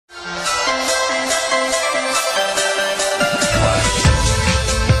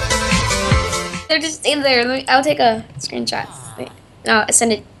They're just staying there. I'll take a screenshot. Wait. No,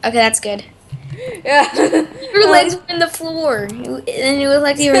 send it. Okay, that's good. Yeah. Your legs were in the floor, and it was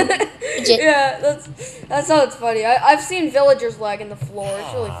like you were. Yeah, that sounds funny. I've seen villagers lag in the floor.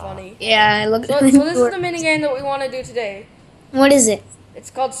 It's really funny. Yeah, I looked. So this is the minigame that we want to do today. What is it?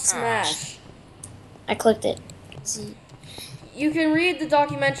 It's called Smash. I clicked it. You can read the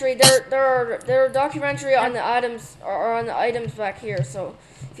documentary. There are documentary on the items or on the items back here. So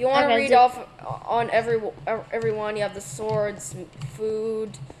if you want to read off on everyone, you have the swords,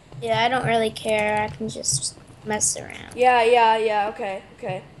 food. Yeah, I don't really care. I can just mess around. Yeah.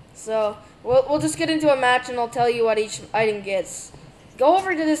 Okay. So we'll just get into a match, and I'll tell you what each item gets. Go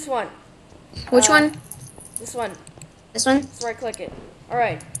over to this one. Which one? This one. This one? Just right click it. All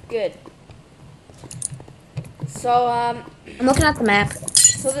right. Good. So I'm looking at the map.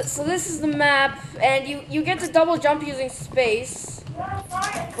 So this is the map, and you get to double jump using space,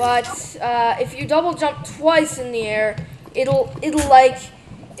 but if you double jump twice in the air, it'll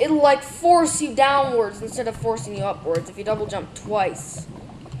like force you downwards instead of forcing you upwards. If you double jump twice,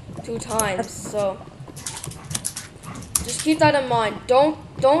 2 times, so just keep that in mind.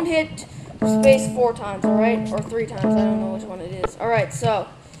 Don't hit space 4 times, all right, or 3 times. I don't know which one it is. All right, so.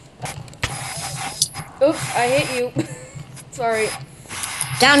 Oops, I hit you. Sorry.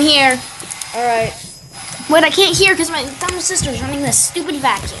 Down here. All right. Wait, I can't hear because my dumb sister's running this stupid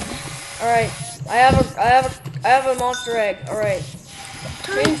vacuum. All right. I have a monster egg. All right.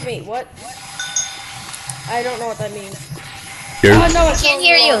 Change me. What? I don't know what that means. Oh no, I can't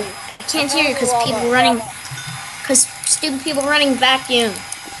hear you. I can't hear you because stupid people running vacuum.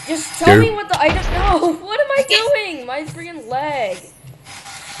 Just tell me what the item. No. What am I doing? My freaking leg.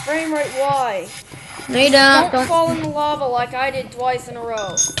 Frame rate Y. No, you don't. Don't fall in the lava like I did twice in a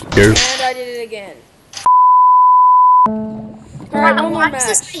row. And I did it again. Alright, one more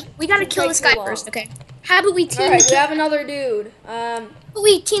match. We gotta kill this guy first, okay? How about we team? Alright, we have another dude.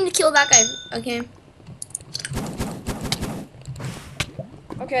 We team to kill that guy, okay?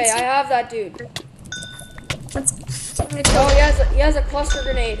 Okay, I have that dude. Let's. Oh, he has a cluster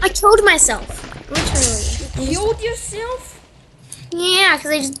grenade. I killed myself. Literally. You killed yourself? Yeah,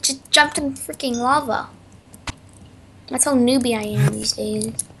 because I just jumped in freaking lava. That's how newbie I am these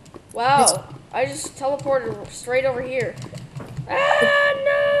days. Wow, I just teleported straight over here. Ah,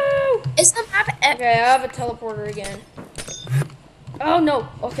 no! Is the map... Okay, I have a teleporter again. Oh, no.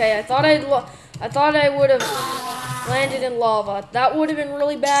 Okay, I thought I would have landed in lava. That would have been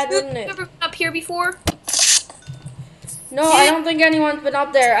really bad, wouldn't it? Have you ever been up here before? No, I don't think anyone's been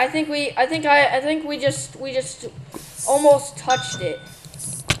up there. I think we just almost touched it.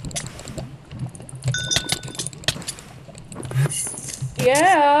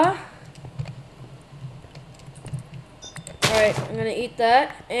 Yeah. Alright, I'm gonna eat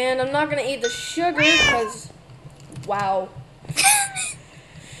that. And I'm not gonna eat the sugar because, wow.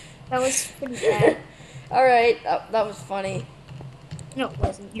 That was pretty bad. Alright, that was funny. No, it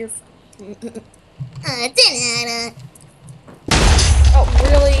wasn't. You're funny. Oh,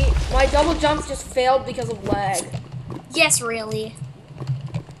 really? My double jumps just failed because of lag. Yes, really.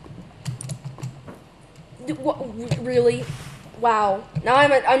 What, really? Wow. Now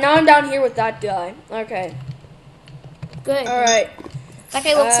I'm down here with that guy. Okay. Good. All right. That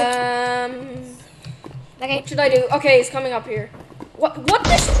guy looks What should I do? Okay, he's coming up here. What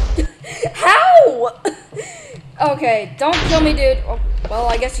this? How? Okay, don't kill me, dude. Oh, well,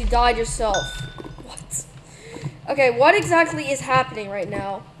 I guess you died yourself. What? Okay, what exactly is happening right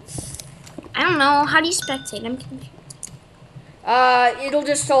now? I don't know. How do you spectate? I'm confused. It'll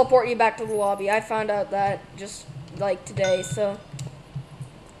just teleport you back to the lobby. I found out that just like today, so.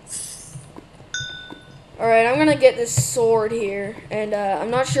 Alright, I'm gonna get this sword here, and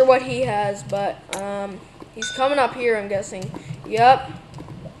I'm not sure what he has, but he's coming up here, I'm guessing. Yep.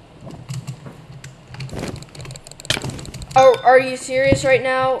 Oh, are you serious right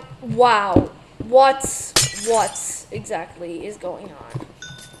now? Wow. What exactly is going on?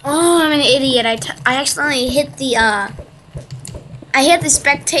 Oh, I'm an idiot. I accidentally hit the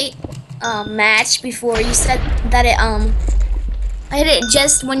spectate match before you said that it I hit it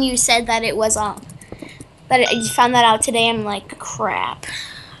just when you said that it was you found that out today. I'm like, crap.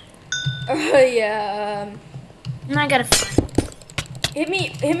 Yeah. And I gotta find. Hit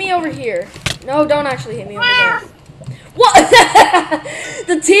me over here. No, don't actually hit me over there. What?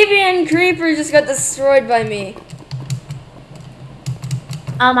 The TVN creeper just got destroyed by me.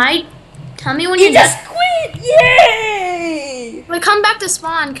 Tell me when you just quit. Yay! Wait, come back to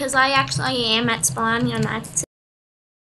spawn, because I actually am at spawn, and